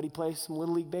 Anybody play some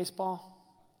Little League baseball?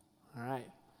 All right.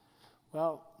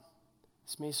 Well,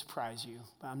 this may surprise you,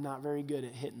 but I'm not very good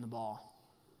at hitting the ball.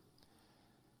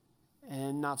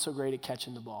 And not so great at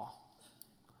catching the ball.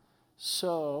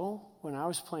 So, when I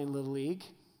was playing Little League,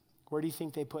 where do you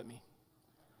think they put me?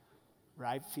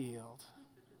 Right field.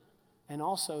 And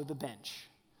also the bench.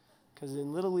 Because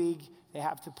in Little League, they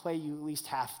have to play you at least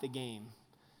half the game.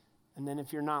 And then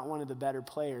if you're not one of the better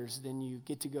players, then you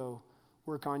get to go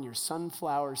work on your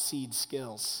sunflower seed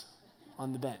skills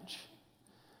on the bench.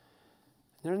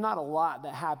 There's not a lot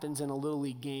that happens in a Little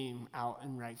League game out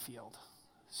in right field.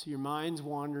 So your mind's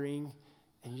wandering,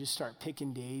 and you just start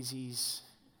picking daisies.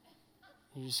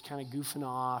 You're just kind of goofing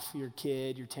off. You're a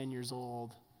kid. You're 10 years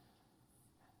old.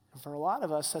 And for a lot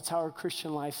of us, that's how our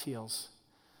Christian life feels.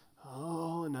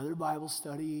 Oh, another Bible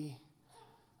study,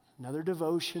 another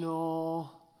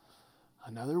devotional,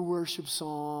 another worship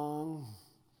song.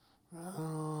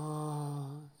 Oh,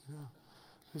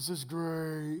 this is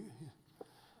great.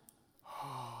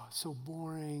 Oh, so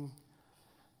boring.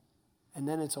 And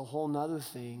then it's a whole nother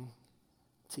thing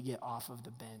to get off of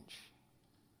the bench.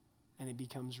 And it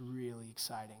becomes really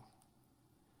exciting.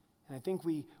 And I think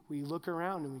we look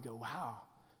around and we go, wow,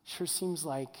 sure seems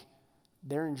like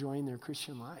they're enjoying their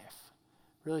Christian life.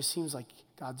 Really seems like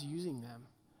God's using them.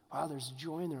 Wow, there's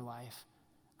joy in their life.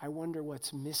 I wonder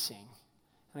what's missing.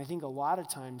 And I think a lot of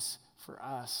times for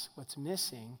us, what's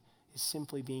missing is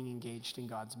simply being engaged in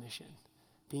God's mission,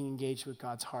 being engaged with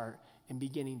God's heart, and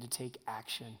beginning to take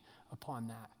action upon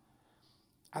that.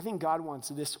 I think God wants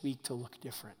this week to look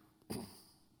different.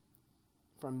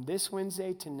 From this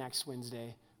Wednesday to next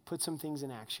Wednesday, put some things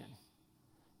in action.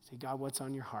 Say, God, what's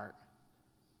on your heart?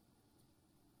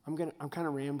 I'm kind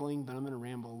of rambling, but I'm going to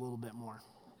ramble a little bit more.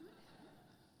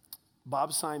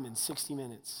 Bob Simon, 60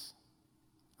 Minutes.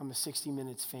 I'm a 60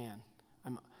 Minutes fan.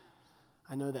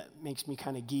 I know that makes me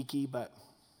kind of geeky, but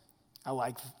I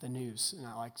like the news, and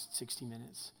I like 60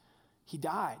 Minutes. He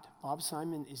died. Bob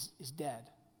Simon is dead.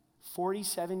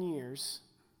 47 years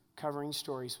covering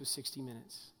stories with 60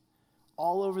 Minutes.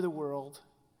 All over the world,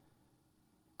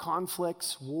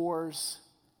 conflicts, wars,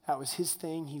 that was his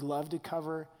thing. He loved to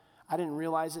cover. I didn't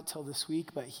realize it till this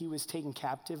week, but he was taken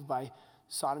captive by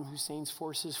Saddam Hussein's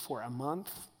forces for a month.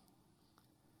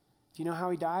 Do you know how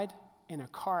he died? In a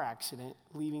car accident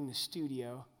leaving the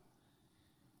studio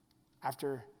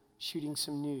after shooting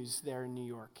some news there in New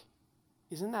York.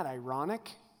 Isn't that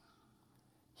ironic?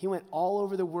 He went all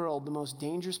over the world, the most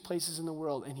dangerous places in the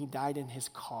world, and he died in his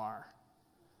car.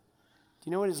 Do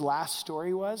you know what his last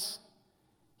story was?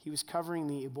 He was covering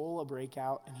the Ebola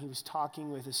breakout, and he was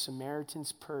talking with a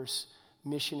Samaritan's Purse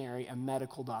missionary, a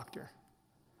medical doctor.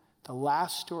 The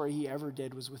last story he ever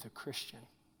did was with a Christian.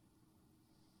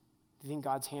 Do you think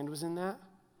God's hand was in that?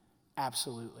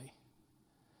 Absolutely.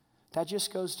 That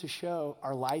just goes to show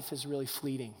our life is really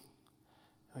fleeting.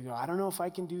 We go, I don't know if I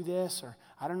can do this, or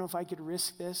I don't know if I could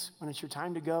risk this. When it's your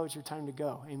time to go, it's your time to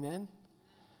go. Amen?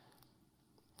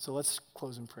 So let's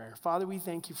close in prayer. Father, we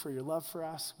thank you for your love for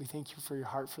us. We thank you for your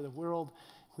heart for the world.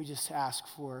 We just ask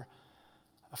for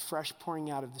a fresh pouring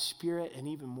out of the Spirit, and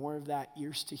even more of that,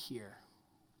 ears to hear.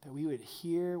 That we would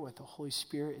hear what the Holy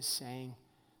Spirit is saying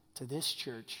to this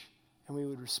church, and we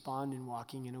would respond in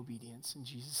walking in obedience. In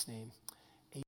Jesus' name,